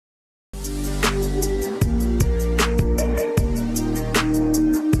What's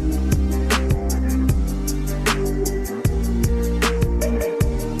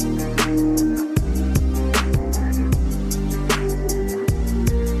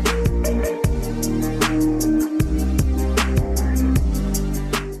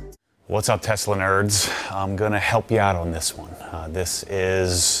up, Tesla nerds? I'm gonna help you out on this one. This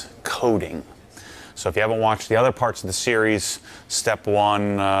is coating. So if you haven't watched the other parts of the series, step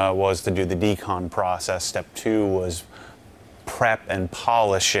one was to do the decon process. Step two was prep and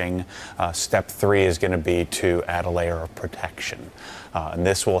polishing. Step three is gonna be to add a layer of protection. And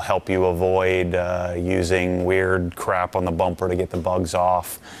this will help you avoid using weird crap on the bumper to get the bugs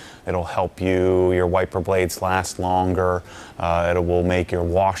off. It'll help your wiper blades last longer. It will make your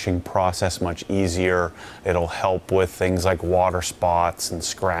washing process much easier. It'll help with things like water spots and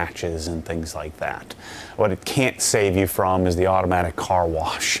scratches and things like that. What it can't save you from is the automatic car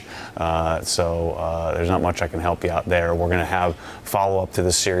wash. There's not much I can help you out there. We're gonna have follow-up to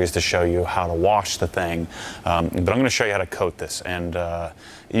this series to show you how to wash the thing. But I'm gonna show you how to coat this. And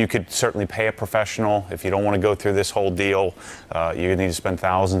you could certainly pay a professional. If you don't want to go through this whole deal, you need to spend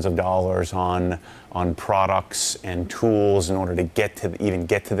thousands of dollars on products and tools in order to even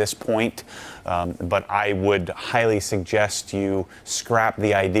get to this point. But I would highly suggest you scrap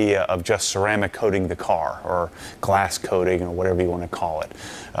the idea of just ceramic coating the car or glass coating or whatever you want to call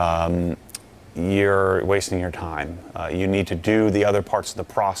it. You're wasting your time. You need to do the other parts of the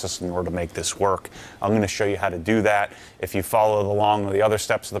process in order to make this work. I'm going to show you how to do that. If you follow along with the other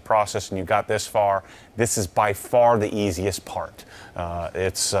steps of the process and you got this far, this is by far the easiest part.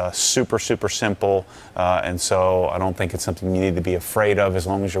 It's super, super simple, and so I don't think it's something you need to be afraid of as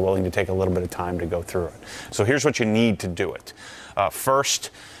long as you're willing to take a little bit of time to go through it. So here's what you need to do it. First,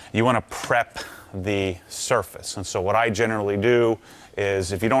 you want to prep the surface. And so what I generally do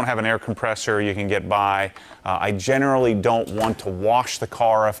is, if you don't have an air compressor, you can get by. I generally don't want to wash the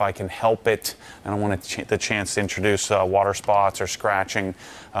car if I can help it. I don't want the chance to introduce water spots or scratching,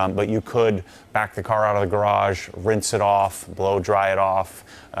 but you could back the car out of the garage, rinse it off, blow dry it off,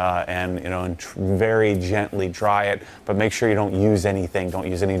 and very gently dry it, but make sure you don't use anything. Don't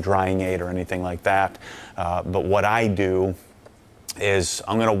use any drying aid or anything like that. But what I do is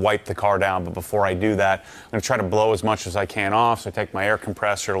I'm going to wipe the car down, but before I do that, I'm going to try to blow as much as I can off. So I take my air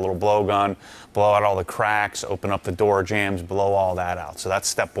compressor, a little blowgun, blow out all the cracks, open up the door jambs, blow all that out. So that's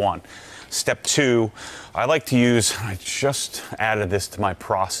step one. Step two, I just added this to my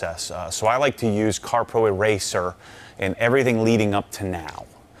process. So I like to use Carpro Eraser in everything leading up to now.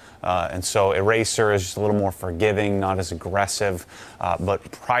 And so Eraser is just a little more forgiving, not as aggressive.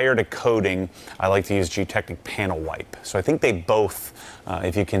 But prior to coating, I like to use G-Technic Panel Wipe. So I think they both,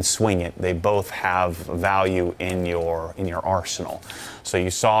 if you can swing it, they both have value in your arsenal. So you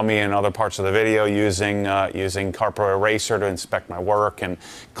saw me in other parts of the video using Carpro Eraser to inspect my work and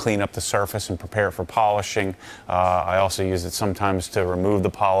clean up the surface and prepare it for polishing. I also use it sometimes to remove the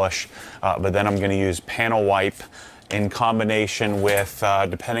polish, but then I'm going to use Panel Wipe in combination with,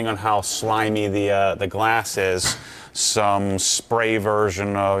 depending on how slimy the glass is, some spray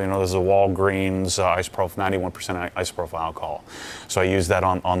version of, there's a Walgreens 91% isopropyl alcohol. So I use that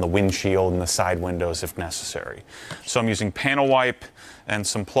on the windshield and the side windows if necessary. So I'm using Panel Wipe and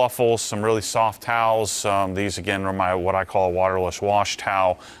some Pluffles, some really soft towels. These again are what I call a waterless wash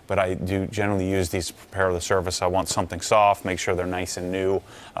towel, but I do generally use these to prepare the surface. I want something soft, make sure they're nice and new.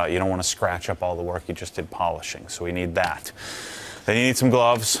 You don't want to scratch up all the work you just did polishing, so we need that. Then you need some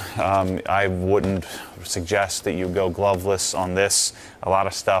gloves. I wouldn't suggest that you go gloveless on this. A lot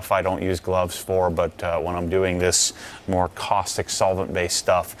of stuff I don't use gloves for, but when I'm doing this more caustic solvent-based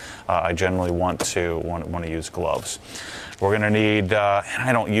stuff, I generally want to use gloves. We're going to need, and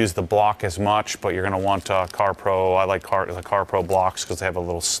I don't use the block as much, but you're going to want Carpro. I like the Carpro blocks because they have a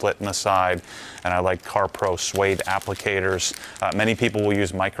little slit in the side, and I like Carpro suede applicators. Many people will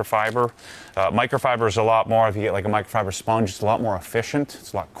use microfiber. Microfiber is a lot more, if you get like a microfiber sponge, it's a lot more efficient,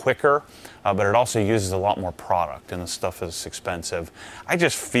 it's a lot quicker, but it also uses a lot more product, and the stuff is expensive. I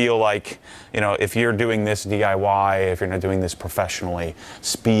just feel like, if you're doing this DIY, if you're not doing this professionally,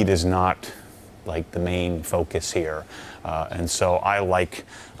 speed is not like the main focus here. And so I like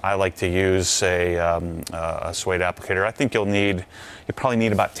to use a suede applicator. I think you'll probably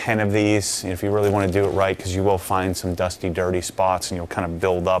need about 10 of these if you really want to do it right, because you will find some dusty, dirty spots and you'll kind of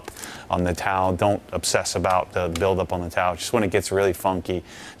build up on the towel. Don't obsess about the build up on the towel. Just when it gets really funky,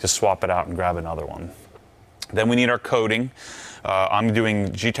 just swap it out and grab another one. Then we need our coating. I'm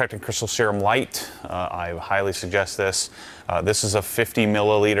doing G-Technic Crystal Serum Light. I highly suggest this. This is a 50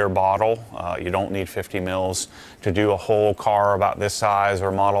 milliliter bottle. You don't need 50 mils to do a whole car about this size,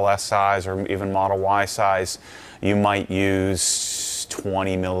 or Model S size, or even Model Y size. You might use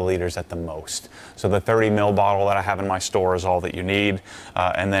 20 milliliters at the most. So the 30 ml bottle that I have in my store is all that you need,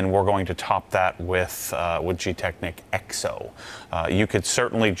 and then we're going to top that with G-Technic EXO. You could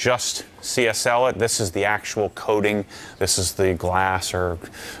certainly just CSL it. This is the actual coating. This is the glass, or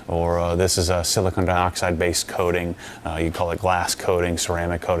this is a silicon dioxide based coating. You call it glass coating,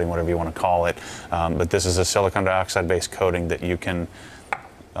 ceramic coating, whatever you want to call it. But this is a silicon dioxide based coating that you can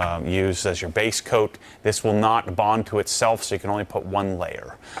use as your base coat. This will not bond to itself, so you can only put one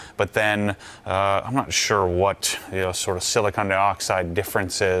layer. But then I'm not sure what sort of silicon dioxide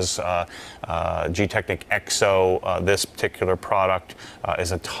difference is. G-Technic EXO, this particular product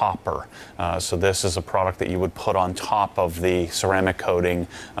is a topper. So this is a product that you would put on top of the ceramic coating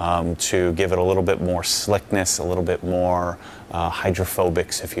to give it a little bit more slickness, a little bit more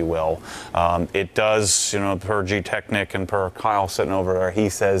hydrophobics, if you will. It does, per G-Technic and per Kyle sitting over there, he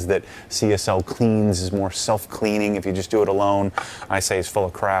says that CSL Cleans is more self-cleaning if you just do it alone. I say it's full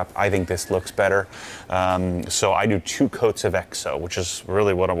of crap. I think this looks better. So I do 2 coats of EXO, which is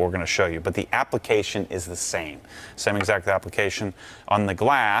really what we're going to show you. But the application is the same exact application. On the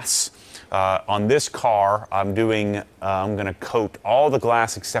glass, on this car, I'm going to coat all the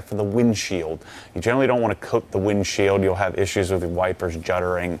glass except for the windshield. You generally don't want to coat the windshield. You'll have issues with the wipers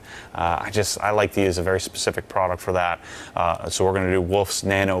juddering. I like to use a very specific product for that. So we're going to do Wolf's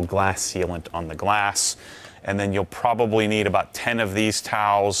Nano Glass Sealant on the glass. And then you'll probably need about 10 of these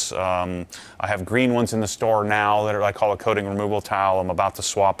towels. I have green ones in the store now that I call a coating removal towel. I'm about to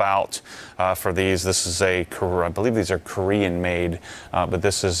swap out for these. This is I believe these are Korean made, but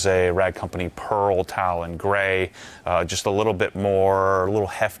this is a Rag Company Pearl towel in gray. Just a little bit more, a little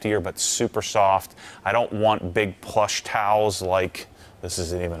heftier, but super soft. I don't want big plush towels like this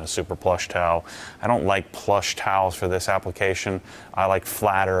isn't even a super plush towel. I don't like plush towels for this application. I like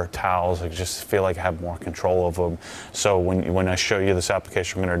flatter towels. I just feel like I have more control of them. So when I show you this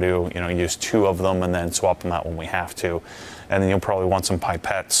application, we're going to do, use 2 of them and then swap them out when we have to. And then you'll probably want some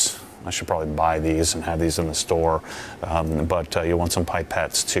pipettes. I should probably buy these and have these in the store. But you'll want some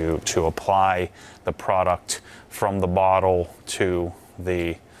pipettes to apply the product from the bottle to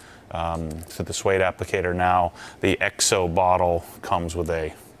the suede applicator. Now the EXO bottle comes with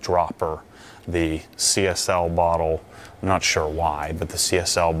a dropper. The CSL bottle, I'm not sure why, but the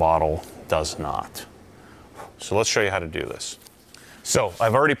CSL bottle does not. So let's show you how to do this. So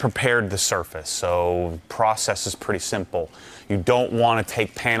I've already prepared the surface, so process is pretty simple. You don't want to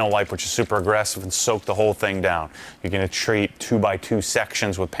take panel wipe, which is super aggressive, and soak the whole thing down. You're going to treat 2x2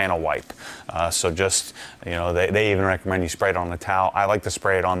 sections with panel wipe. So just, they even recommend you spray it on the towel. I like to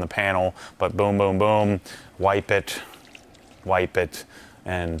spray it on the panel, but boom, boom, boom, wipe it,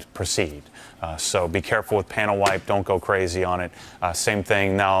 and proceed. So be careful with panel wipe. Don't go crazy on it. Same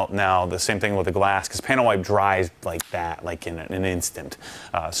thing now. The same thing with the glass, because panel wipe dries like that, like in an instant.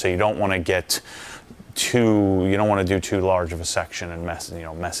 So you don't want to get you don't want to do too large of a section and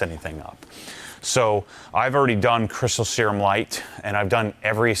mess anything up. So I've already done Crystal Serum Light, and I've done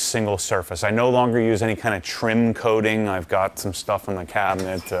every single surface. I no longer use any kind of trim coating. I've got some stuff in the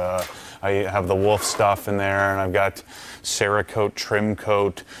cabinet. I have the Wolf stuff in there, and I've got Cerakote trim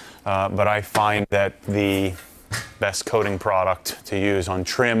coat. But I find that the best coating product to use on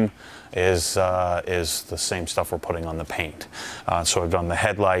trim is the same stuff we're putting on the paint. So I've done the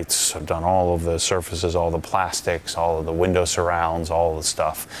headlights, I've done all of the surfaces, all the plastics, all of the window surrounds, all of the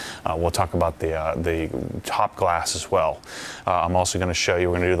stuff. We'll talk about the top glass as well. I'm also going to show you,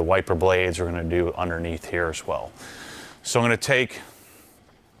 we're going to do the wiper blades, we're going to do underneath here as well. So I'm going to take,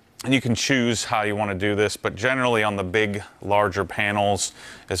 and you can choose how you want to do this, but generally on the big, larger panels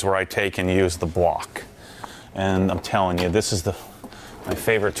is where I take and use the block. And I'm telling you, this is my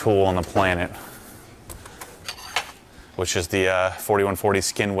favorite tool on the planet, which is the 4140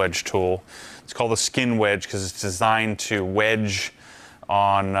 skin wedge tool. It's called a skin wedge because it's designed to wedge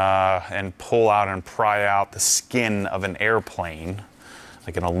on and pull out and pry out the skin of an airplane,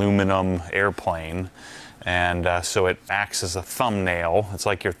 like an aluminum airplane. And so it acts as a thumbnail. It's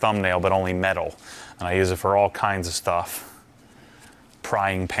like your thumbnail, but only metal. And I use it for all kinds of stuff.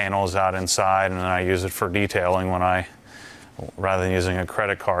 Prying panels out inside, and then I use it for detailing rather than using a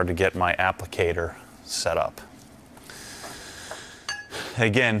credit card to get my applicator set up.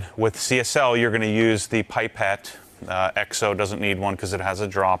 Again, with CSL, you're going to use the pipette. EXO doesn't need one because it has a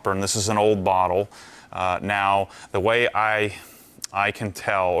dropper, and this is an old bottle. Now, the way I I can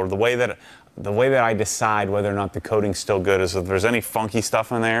tell, or the way that I decide whether or not the coating's still good is if there's any funky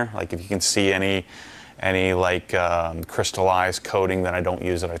stuff in there, like if you can see any like crystallized coating, then I don't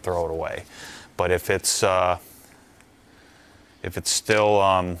use it, I throw it away. But if it's still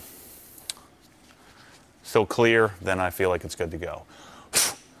still clear, then I feel like it's good to go.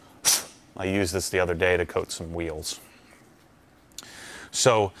 I used this the other day to coat some wheels.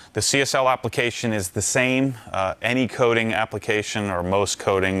 So the CSL application is the same. Any coating application or most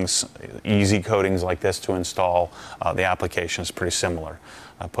coatings, easy coatings like this to install, the application is pretty similar.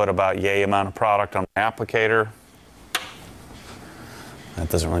 I put about yay amount of product on my applicator. That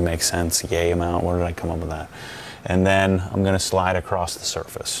doesn't really make sense, yay amount, where did I come up with that? And then I'm going to slide across the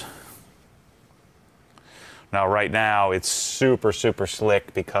surface. Now right now it's super, super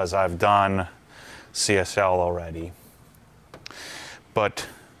slick because I've done CSL already. But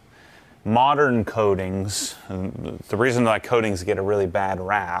modern coatings, the reason that coatings get a really bad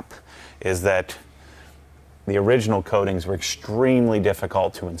rap is that the original coatings were extremely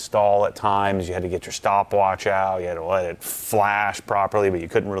difficult to install at times. You had to get your stopwatch out, you had to let it flash properly, but you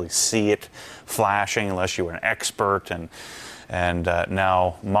couldn't really see it flashing unless you were an expert. And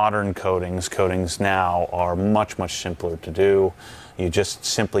now modern coatings now are much, much simpler to do. You just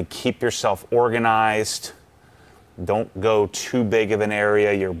simply keep yourself organized. Don't go too big of an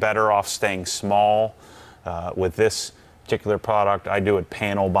area. You're better off staying small. With this particular product, I do it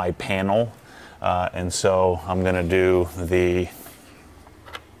panel by panel. And so I'm going to do the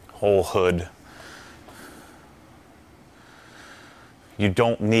whole hood. You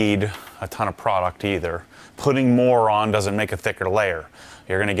don't need a ton of product either. Putting more on doesn't make a thicker layer.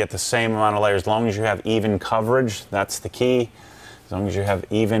 You're going to get the same amount of layers as long as you have even coverage. That's the key. As long as you have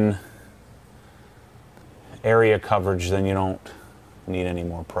even area coverage, then you don't need any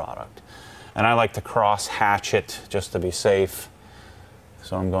more product. And I like to cross hatch it just to be safe.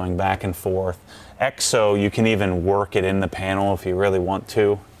 So I'm going back and forth. EXO, you can even work it in the panel if you really want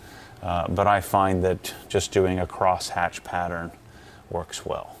to. But I find that just doing a cross hatch pattern works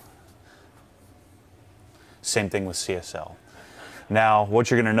well. Same thing with CSL. Now, what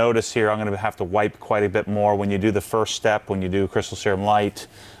you're going to notice here, I'm going to have to wipe quite a bit more. When you do the first step, when you do Crystal Serum Light,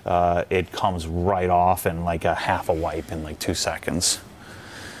 it comes right off in like a half a wipe in like 2 seconds.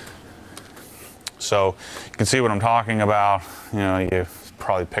 So you can see what I'm talking about. You know, you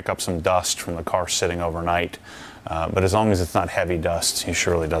probably pick up some dust from the car sitting overnight. But as long as it's not heavy dust, it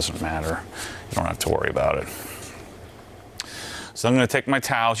surely doesn't matter. You don't have to worry about it. So I'm going to take my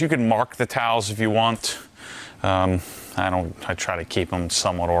towels. You can mark the towels if you want. I try to keep them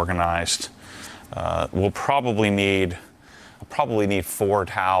somewhat organized. I'll probably need 4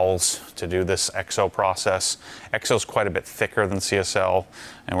 towels to do this EXO process. EXO is quite a bit thicker than CSL,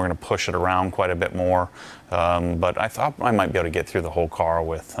 and we're going to push it around quite a bit more. But I thought I might be able to get through the whole car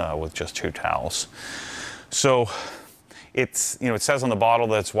with just 2 towels. So it's, you know, it says on the bottle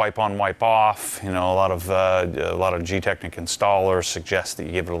that it's wipe on, wipe off. You know, a lot of G-Technic installers suggest that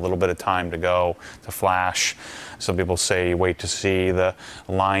you give it a little bit of time to go to flash. Some people say you wait to see the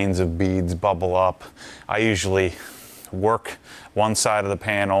lines of beads bubble up. I usually work one side of the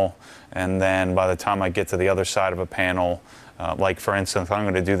panel, and then by the time I get to the other side of a panel, like for instance, I'm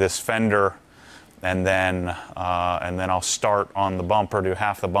going to do this fender, and then I'll start on the bumper, do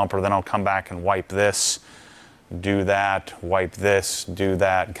half the bumper, then I'll come back and wipe this, do that, wipe this, do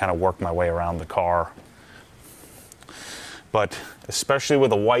that, and kind of work my way around the car. But especially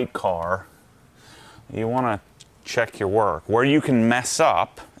with a white car, you want to check your work. Where you can mess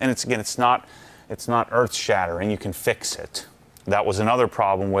up, and it's not earth-shattering, you can fix it. That was another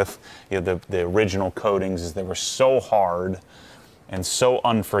problem with, you know, the original coatings, is they were so hard and so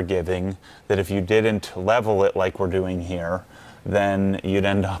unforgiving that if you didn't level it like we're doing here, then you'd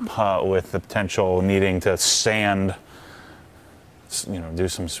end up with the potential needing to sand, you know, do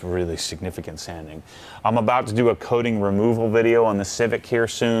some really significant sanding. I'm about to do a coating removal video on the Civic here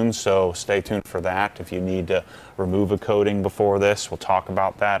soon, so stay tuned for that. If you need to remove a coating before this, we'll talk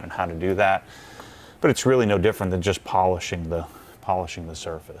about that and how to do that. But it's really no different than just polishing the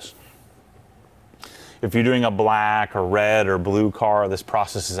surface. If you're doing a black or red or blue car, this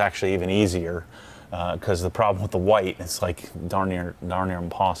process is actually even easier. Because the problem with the white, it's like darn near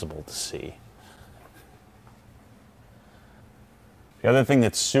impossible to see. The other thing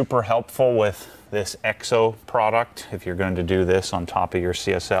that's super helpful with this EXO product, if you're going to do this on top of your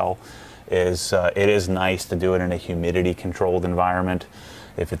CSL, is it is nice to do it in a humidity controlled environment.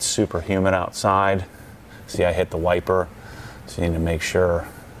 If it's super humid outside, see I hit the wiper, so you need to make sure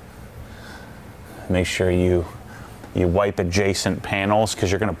you wipe adjacent panels,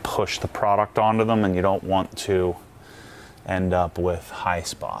 because you're going to push the product onto them, and you don't want to end up with high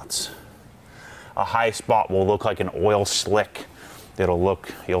spots. A high spot will look like an oil slick.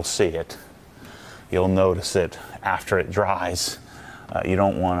 You'll see it. You'll notice it after it dries. You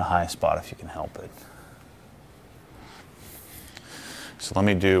don't want a high spot if you can help it. So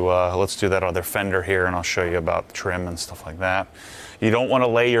let's do that other fender here, and I'll show you about the trim and stuff like that. You don't want to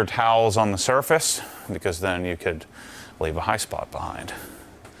lay your towels on the surface, because then you could leave a high spot behind.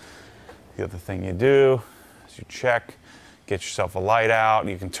 The other thing you do is you check, get yourself a light out.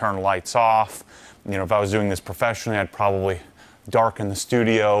 You can turn lights off. You know, if I was doing this professionally, I'd probably darken the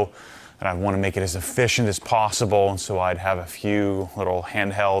studio, and I'd want to make it as efficient as possible. And so I'd have a few little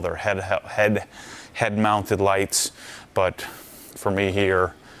handheld or head-mounted lights. But for me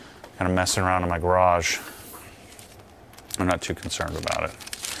here, kind of messing around in my garage, I'm not too concerned about it.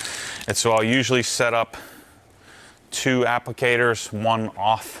 And so I'll usually set up 2 applicators, one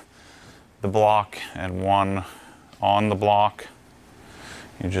off the block and one on the block.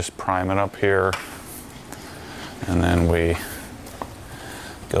 You just prime it up here, and then we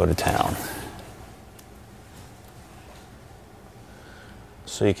go to town.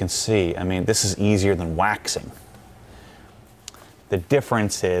 So you can see, I mean, this is easier than waxing. The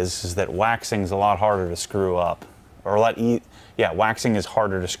difference is that waxing is a lot harder to screw up. Waxing is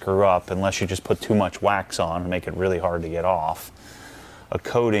harder to screw up unless you just put too much wax on and make it really hard to get off. A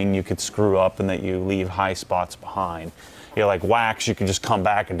coating you could screw up and that you leave high spots behind. You know, like wax, you can just come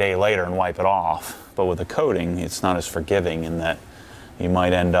back a day later and wipe it off. But with a coating, it's not as forgiving in that you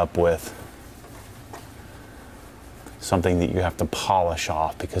might end up with something that you have to polish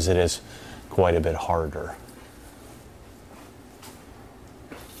off because it is quite a bit harder.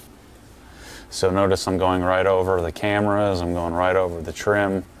 So notice I'm going right over the cameras, I'm going right over the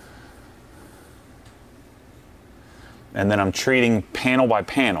trim. And then I'm treating panel by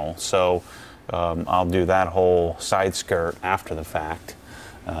panel, so I'll do that whole side skirt after the fact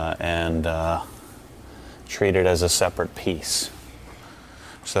and treat it as a separate piece.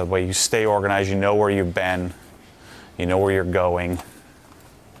 So that way you stay organized, you know where you've been, you know where you're going.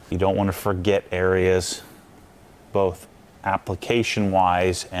 You don't want to forget areas, both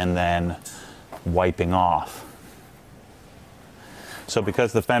application-wise and then wiping off. So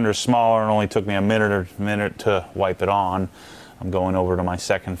because the fender's smaller and only took me a minute to wipe it on, I'm going over to my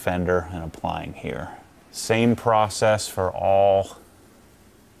second fender and applying here. Same process for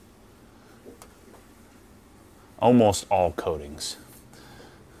almost all coatings.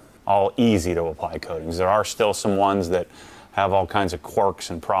 All easy to apply coatings. There are still some ones that have all kinds of quirks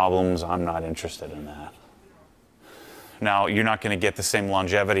and problems. I'm not interested in that. Now, you're not going to get the same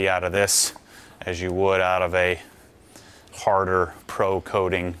longevity out of this as you would out of a harder pro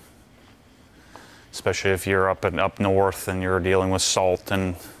coating, especially if you're up north and you're dealing with salt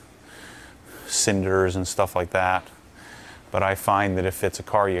and cinders and stuff like that. But I find that if it's a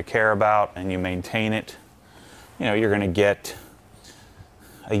car you care about and you maintain it, you know, you're going to get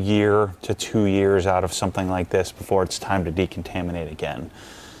a year to 2 years out of something like this before it's time to decontaminate again.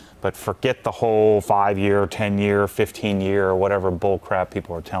 But forget the whole 5-year, 10-year, 15-year, or whatever bull crap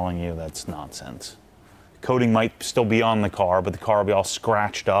people are telling you. That's nonsense. Coating might still be on the car, but the car will be all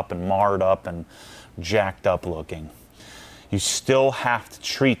scratched up and marred up and jacked up looking. You still have to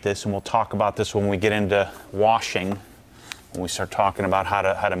treat this, and we'll talk about this when we get into washing, when we start talking about how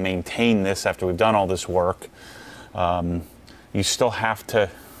to maintain this after we've done all this work. You still have to,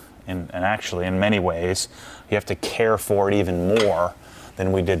 and actually in many ways, you have to care for it even more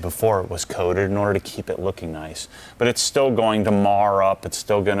than we did before it was coated in order to keep it looking nice. But it's still going to mar up, it's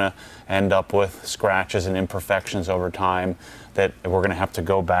still going to end up with scratches and imperfections over time that we're going to have to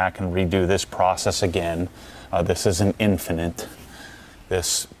go back and redo this process again. This isn't infinite.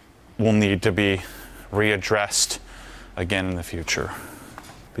 This will need to be readdressed again in the future.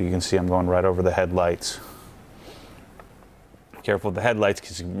 But you can see I'm going right over the headlights. Careful with the headlights,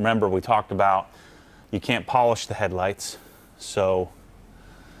 because remember we talked about you can't polish the headlights, so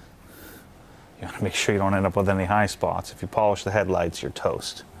you gotta make sure you don't end up with any high spots. If you polish the headlights, you're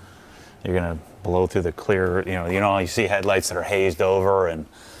toast. You're gonna blow through the clear, you see headlights that are hazed over and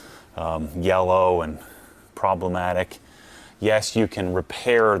yellow and problematic. Yes, you can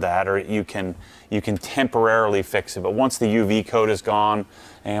repair that, or you can temporarily fix it, but once the UV coat is gone,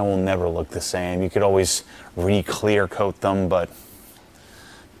 it will never look the same. You could always re-clear coat them, but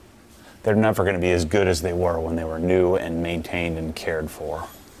they're never going to be as good as they were when they were new and maintained and cared for.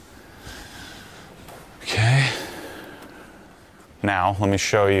 Okay. Now, let me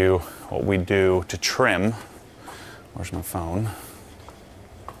show you what we do to trim. Where's my phone?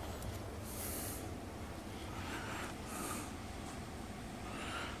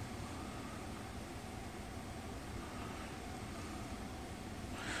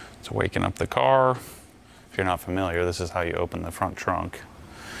 It's waking up the car. If you're not familiar, this is how you open the front trunk.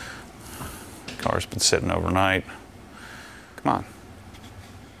 The car's been sitting overnight. Come on.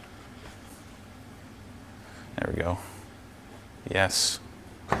 There we go. Yes.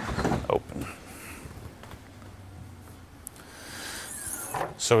 Open.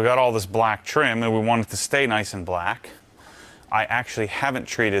 So we got all this black trim and we want it to stay nice and black. I actually haven't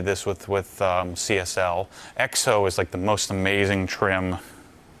treated this with CSL. EXO is like the most amazing trim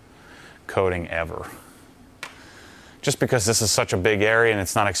coating ever. Just because this is such a big area and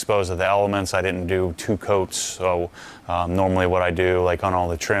it's not exposed to the elements, I didn't do 2 coats. So normally what I do, like on all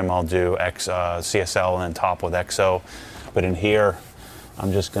the trim, I'll do CSL and then top with EXO. But in here,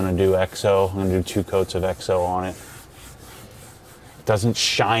 I'm just gonna do EXO. I'm gonna do 2 coats of EXO on it. It doesn't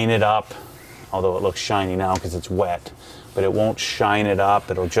shine it up, although it looks shiny now because it's wet, but it won't shine it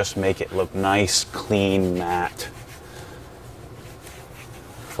up. It'll just make it look nice, clean, matte.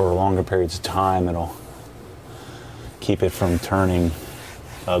 For longer periods of time, it'll keep it from turning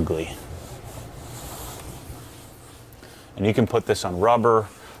ugly. And you can put this on rubber,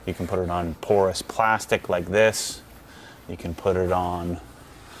 you can put it on porous plastic like this, you can put it on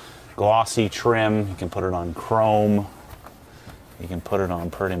glossy trim, you can put it on chrome, you can put it on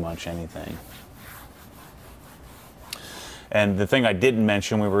pretty much anything. And the thing I didn't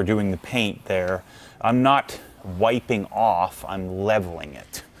mention, we were doing the paint there, I'm not wiping off, I'm leveling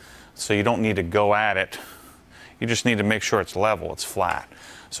it. So you don't need to go at it. You just need to make sure it's level, it's flat.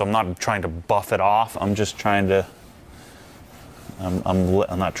 So I'm not trying to buff it off, I'm just trying to,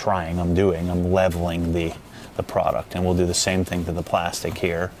 I'm not trying, I'm leveling the product. And we'll do the same thing to the plastic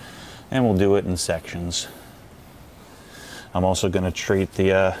here. And we'll do it in sections. I'm also going to treat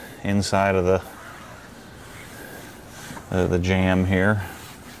the inside of the jam here.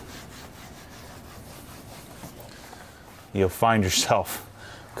 You'll find yourself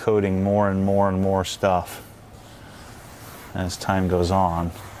coating more and more and more stuff as time goes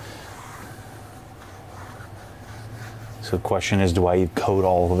on. So the question is, do I coat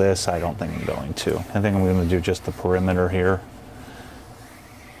all of this? I don't think I'm going to. I think I'm going to do just the perimeter here.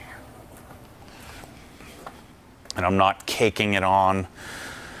 And I'm not caking it on,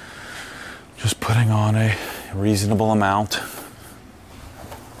 just putting on a reasonable amount.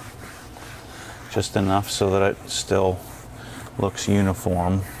 Just enough so that it still looks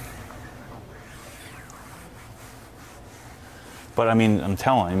uniform. But I mean, I'm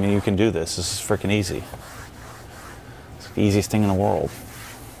telling you, you can do this. This is freaking easy. It's the easiest thing in the world.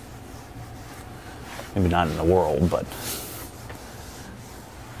 Maybe not in the world, but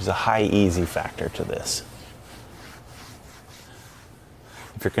there's a high easy factor to this.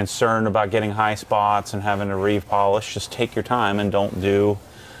 If you're concerned about getting high spots and having to repolish, just take your time and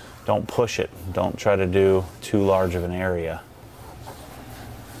don't push it. Don't try to do too large of an area.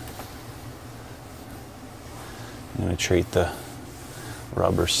 I'm going to treat the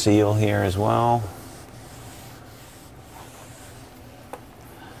rubber seal here as well.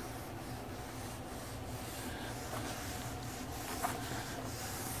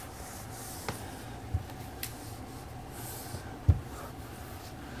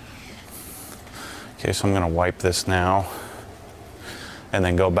 Okay, so I'm going to wipe this now and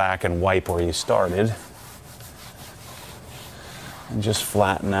then go back and wipe where you started and just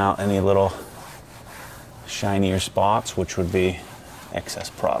flatten out any little shinier spots, which would be excess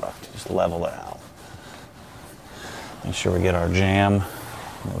product. Just level it out. Make sure we get our jam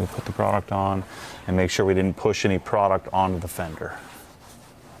that we put the product on, and make sure we didn't push any product onto the fender.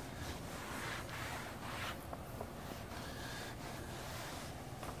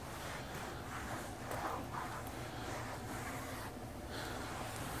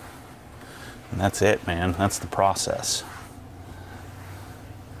 And that's it, man. That's the process.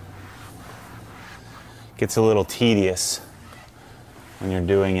 Gets a little tedious when you're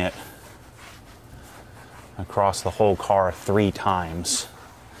doing it across the whole car 3 times.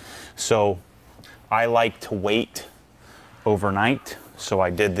 So I like to wait overnight. So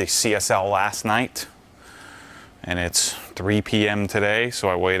I did the CSL last night and it's 3 p.m. today. So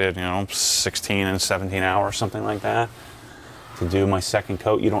I waited, 16 and 17 hours, something like that, to do my second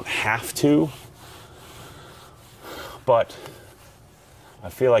coat. You don't have to, but I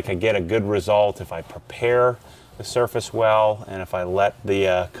feel like I get a good result if I prepare the surface well and if I let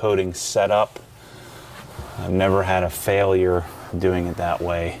the coating set up. I've never had a failure doing it that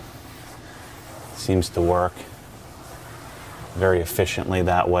way. It seems to work very efficiently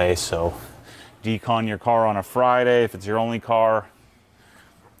that way. So decon your car on a Friday if it's your only car.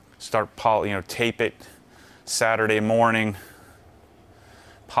 Start tape it Saturday morning.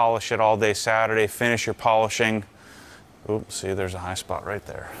 Polish it all day Saturday. Finish your polishing Oops, see, there's a high spot right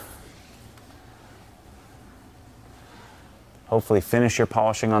there. Hopefully finish your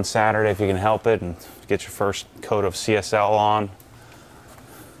polishing on Saturday if you can help it and get your first coat of CSL on.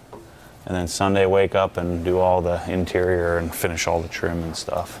 And then Sunday wake up and do all the interior and finish all the trim and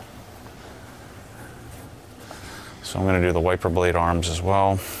stuff. So I'm going to do the wiper blade arms as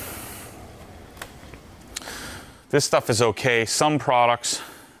well. This stuff is okay. Some products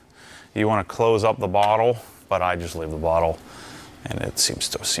you want to close up the bottle, but I just leave the bottle and it seems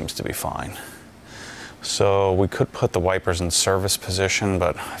to be fine. So we could put the wipers in service position,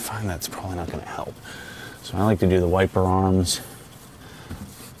 but I find that's probably not going to help. So I like to do the wiper arms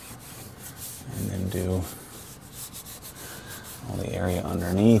and then do all the area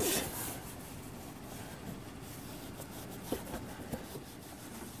underneath.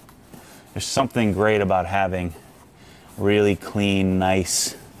 There's something great about having really clean,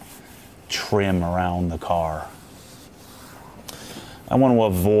 nice trim around the car. I want to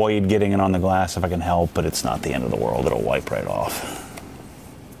avoid getting it on the glass if I can help, but it's not the end of the world. It'll wipe right off.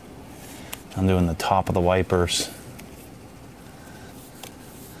 I'm doing the top of the wipers.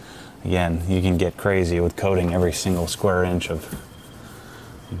 Again, you can get crazy with coating every single square inch of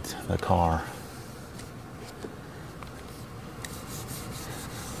the car.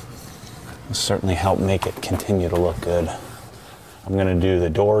 It'll certainly help make it continue to look good. I'm going to do the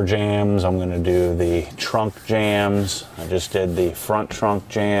door jams. I'm going to do the trunk jams. I just did the front trunk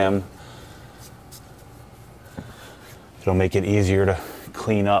jam. It'll make it easier to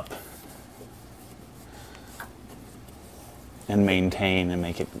clean up and maintain and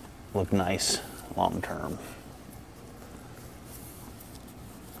make it look nice long term.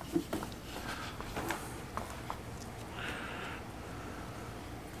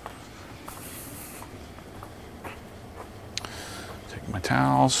 Take my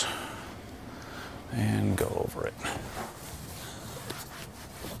towels and go over it.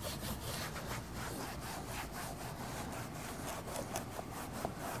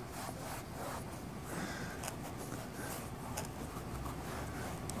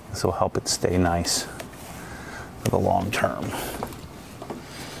 This will help it stay nice for the long term.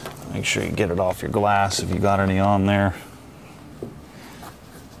 Make sure you get it off your glass if you got any on there.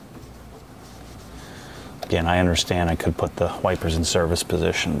 Again, I understand I could put the wipers in service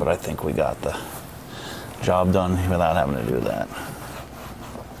position, but I think we got the job done without having to do that.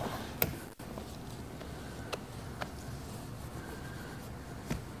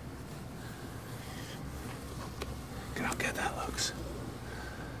 Look how good that looks.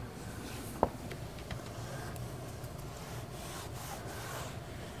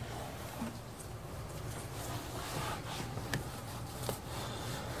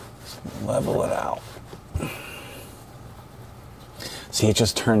 Level it out. See, it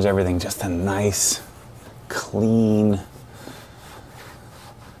just turns everything just a nice, clean,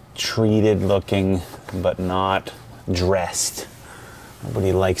 treated looking, but not dressed.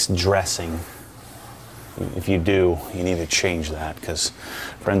 Nobody likes dressing. If you do, you need to change that, because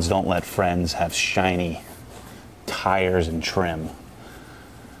friends don't let friends have shiny tires and trim.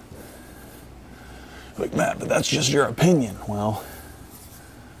 Like, Matt, but that's just your opinion. Well,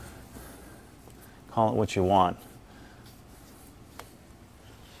 call it what you want.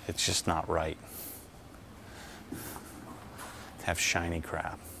 It's just not right. Have shiny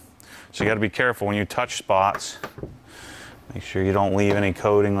crap. So you got to be careful when you touch spots. Make sure you don't leave any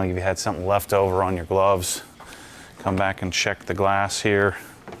coating, like if you had something left over on your gloves. Come back and check the glass here.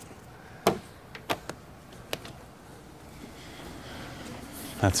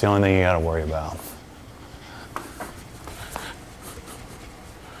 That's the only thing you got to worry about.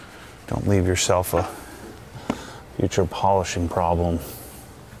 Don't leave yourself a future polishing problem.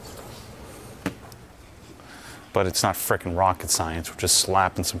 But it's not frickin' rocket science. We're just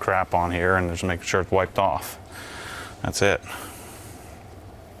slapping some crap on here and just making sure it's wiped off. That's it.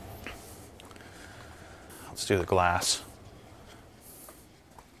 Let's do the glass.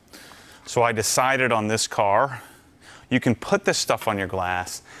 So I decided on this car, you can put this stuff on your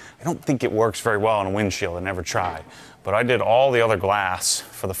glass. I don't think it works very well on a windshield. I never tried. But I did all the other glass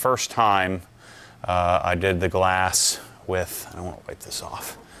for the first time. I did the glass with, I don't want to wipe this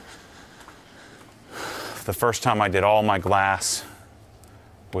off. The first time I did all my glass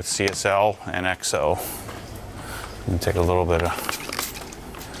with CSL and XO. I'm gonna take a little bit of,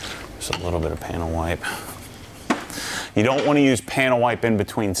 just a little bit of panel wipe. You don't want to use panel wipe in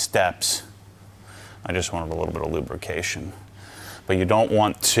between steps. I just wanted a little bit of lubrication. But you don't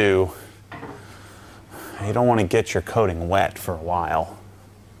want to get your coating wet for a while.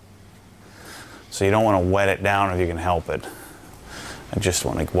 So you don't want to wet it down if you can help it. I just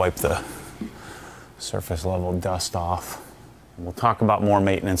want to wipe the surface level dust off. We'll talk about more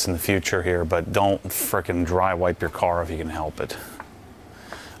maintenance in the future here, but don't frickin' dry wipe your car if you can help it.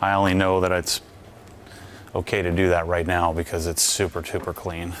 I only know that it's okay to do that right now because it's super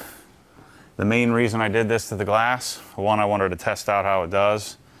clean. The main reason I did this to the glass, one, I wanted to test out how it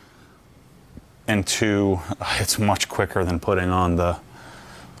does, and two, it's much quicker than putting on the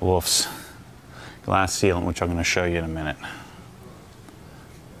Wolf's glass sealant, which I'm going to show you in a minute.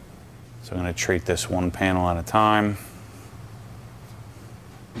 So I'm going to treat this one panel at a time.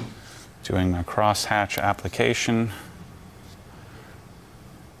 Doing my crosshatch application.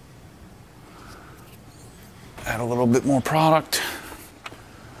 Add a little bit more product.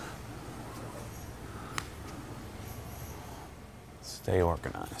 Stay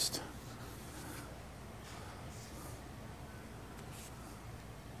organized.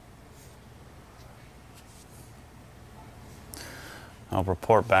 I'll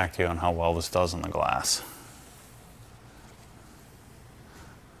report back to you on how well this does on the glass.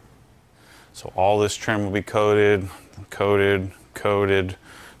 So all this trim will be coated,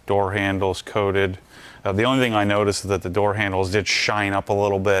 door handles coated. The only thing I noticed is that the door handles did shine up a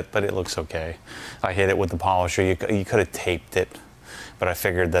little bit, but it looks okay. I hit it with the polisher. You could have taped it, but I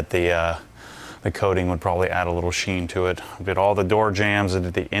figured that the coating would probably add a little sheen to it. I did all the door jambs, I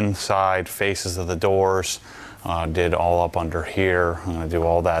did the inside faces of the doors, did all up under here. I'm gonna do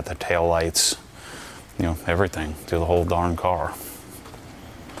all that, the tail lights, you know, everything, do the whole darn car.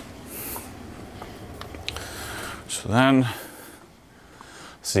 So then,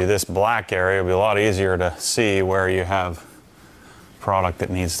 see, this black area will be a lot easier to see where you have product that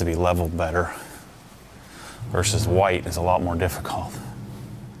needs to be leveled better versus white is a lot more difficult.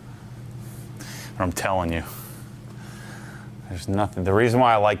 But I'm telling you, there's nothing. The reason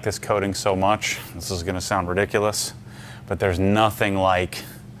why I like this coating so much, this is going to sound ridiculous, but there's nothing like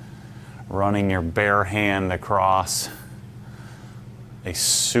running your bare hand across a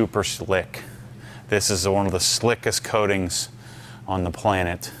super slick. This is one of the slickest coatings on the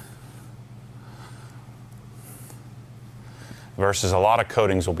planet. Versus a lot of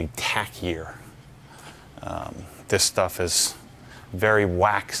coatings will be tackier. This stuff is very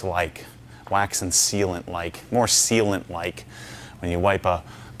wax-like, wax and sealant-like, more sealant-like. When you wipe a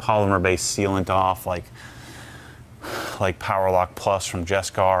polymer-based sealant off, like PowerLock Plus from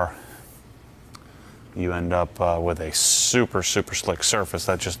Jescar, you end up with a super slick surface.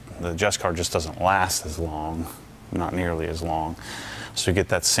 That just, the Jescar just doesn't last as long, not nearly as long. So you get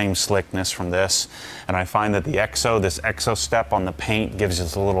that same slickness from this. And I find that the EXO, this EXO step on the paint gives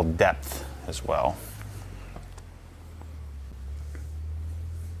us a little depth as well.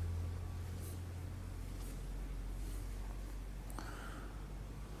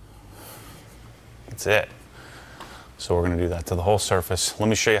 That's it. So we're going to do that to the whole surface. Let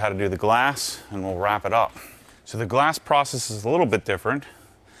me show you how to do the glass and we'll wrap it up. So the glass process is a little bit different.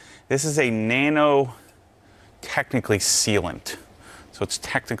 This is a nano, technically sealant. So it's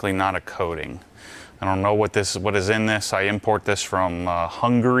technically not a coating. I don't know what is in this. I import this from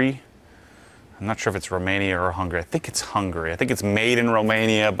Hungary. I'm not sure if it's Romania or Hungary. I think it's Hungary. I think it's made in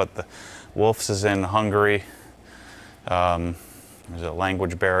Romania, but the Wolf's is in Hungary. There's a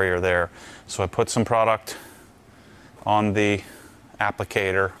language barrier there. So I put some product on the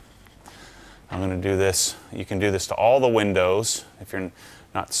applicator. I'm going to do this. You can do this to all the windows if you're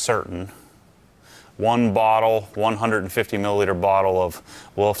not certain. One bottle, 150 milliliter bottle of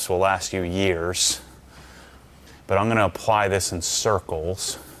Wolf's will last you years. But I'm going to apply this in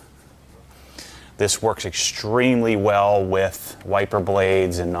circles. This works extremely well with wiper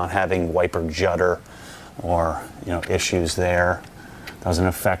blades and not having wiper judder or issues there. Doesn't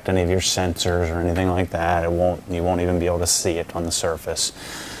affect any of your sensors or anything like that. You won't even be able to see it on the surface.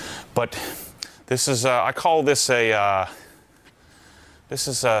 But this is I call this a this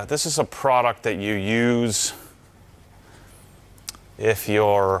is a product that you use if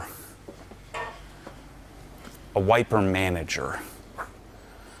you're a wiper manager.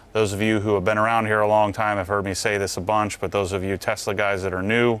 Those of you who have been around here a long time have heard me say this a bunch, but those of you Tesla guys that are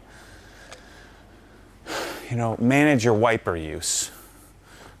new, manage your wiper use.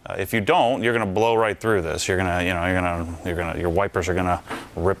 If you don't, you're going to blow right through this. Your wipers are going to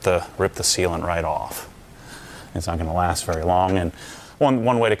rip the sealant right off. It's not going to last very long. And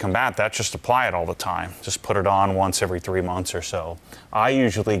one way to combat that, just apply it all the time. Just put it on once every 3 months or so. I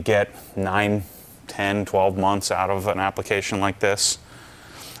usually get 9, 10, 12 months out of an application like this.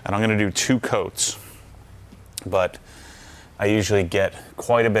 And I'm going to do 2 coats. But I usually get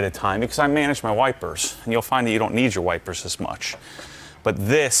quite a bit of time because I manage my wipers. And you'll find that you don't need your wipers as much. But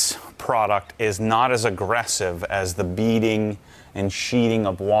this product is not as aggressive as the beading and sheeting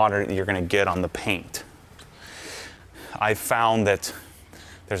of water that you're going to get on the paint. I found that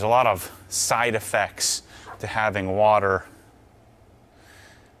there's a lot of side effects to having water.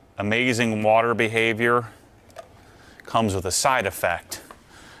 Amazing water behavior comes with a side effect,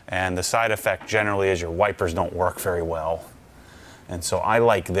 and the side effect generally is your wipers don't work very well. And so I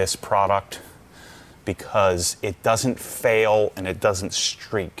like this product because it doesn't fail and it doesn't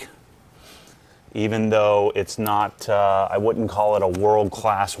streak. Even though it's not, I wouldn't call it a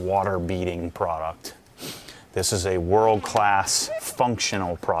world-class water beating product. This is a world-class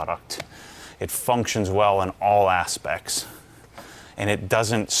functional product. It functions well in all aspects. And it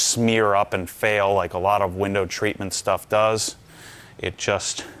doesn't smear up and fail like a lot of window treatment stuff does. It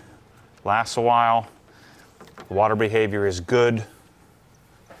just lasts a while. The water behavior is good.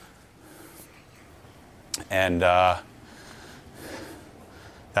 And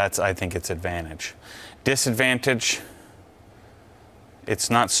that's, I think, its advantage. Disadvantage, it's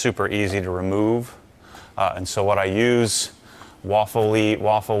not super easy to remove. And so what I use, waffle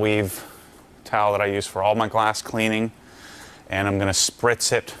weave towel that I use for all my glass cleaning, and I'm going to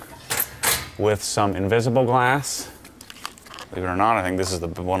spritz it with some invisible glass. Believe it or not, I think this is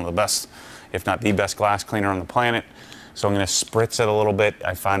one of the best, if not the best glass cleaner on the planet. So I'm going to spritz it a little bit.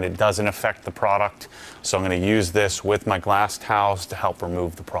 I find it doesn't affect the product. So I'm going to use this with my glass towels to help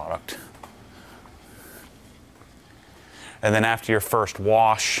remove the product. And then after your first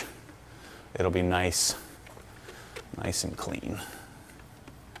wash, it'll be nice and clean.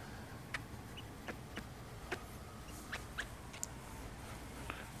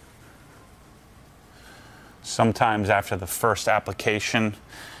 Sometimes after the first application,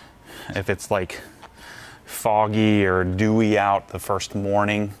 if it's like foggy or dewy out the first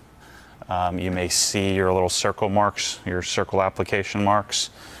morning, you may see your little circle marks, your circle application marks.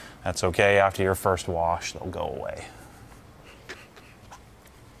 That's okay. After your first wash, they'll go away.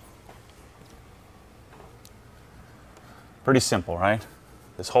 Pretty simple, right?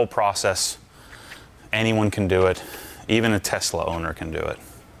 This whole process, anyone can do it. Even a Tesla owner can do it.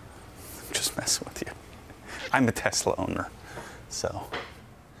 I'm just messing with you. I'm a Tesla owner, so.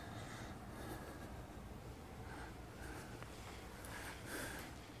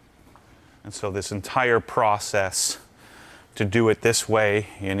 And so this entire process, to do it this way,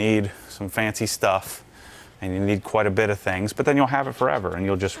 you need some fancy stuff and you need quite a bit of things, but then you'll have it forever and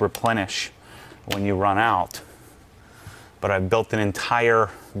you'll just replenish when you run out. But I've built an entire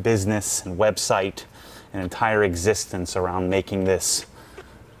business and website, an entire existence around making this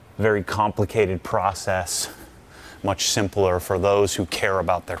very complicated process much simpler for those who care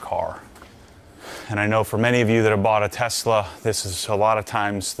about their car. And I know for many of you that have bought a Tesla, this is a lot of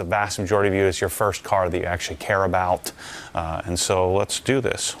times, the vast majority of you, is your first car that you actually care about. And so let's do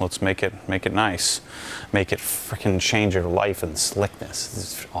this. Let's make it nice. Make it freaking change your life and slickness.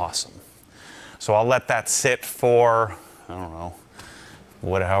 This is awesome. So I'll let that sit for, I don't know,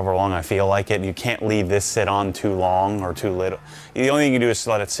 however long I feel like it. You can't leave this sit on too long or too little. The only thing you do is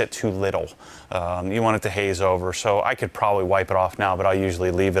let it sit too little. You want it to haze over, so I could probably wipe it off now, but I'll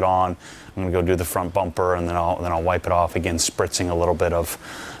usually leave it on. I'm gonna go do the front bumper, and then I'll wipe it off again, spritzing a little bit of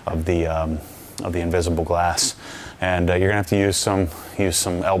the invisible glass. And you're gonna have to use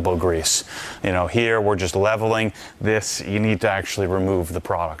some elbow grease. You know, here we're just leveling. This, you need to actually remove the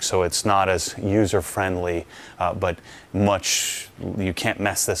product, so it's not as user-friendly, but you can't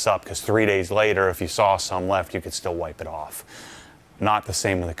mess this up, because 3 days later, if you saw some left, you could still wipe it off. Not the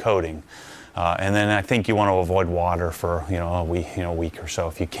same with the coating. And then I think you want to avoid water for a week or so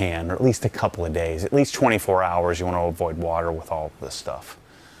if you can, or at least a couple of days, at least 24 hours. You want to avoid water with all of this stuff.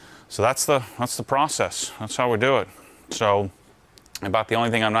 So that's the process. That's how we do it. So about the only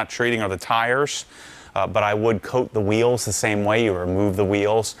thing I'm not treating are the tires, but I would coat the wheels the same way. You remove the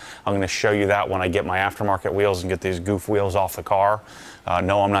wheels. I'm going to show you that when I get my aftermarket wheels and get these goof wheels off the car.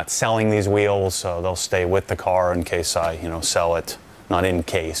 No, I'm not selling these wheels, so they'll stay with the car in case I sell it. Not in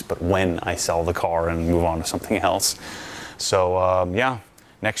case, but when I sell the car and move on to something else. So yeah,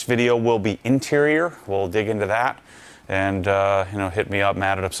 next video will be interior. We'll dig into that. And hit me up,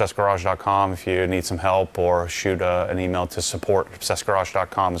 matt@obsessedgarage.com, if you need some help, or shoot an email to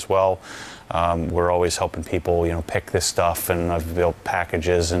support@obsessedgarage.com as well. We're always helping people, pick this stuff, and I've built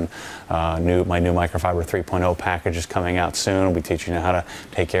packages, and my new microfiber 3.0 package is coming out soon. We'll be teaching you how to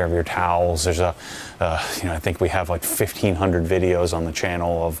take care of your towels. There's I think we have like 1,500 videos on the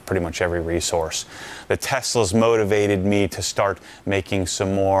channel of pretty much every resource. The Teslas motivated me to start making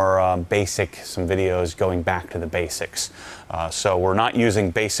some more some videos going back to the basics. basics. So we're not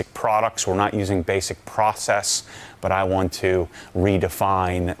using basic products, we're not using basic process, but I want to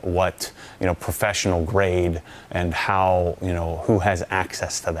redefine what, professional grade and how, who has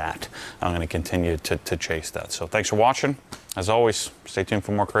access to that. I'm going to continue to chase that. So thanks for watching. As always, stay tuned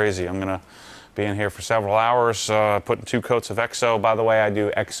for more crazy. I'm going to be in here for several hours, putting 2 coats of EXO. By the way, I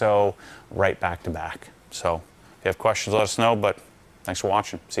do EXO right back to back. So if you have questions, let us know, but thanks for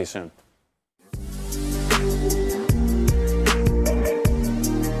watching. See you soon.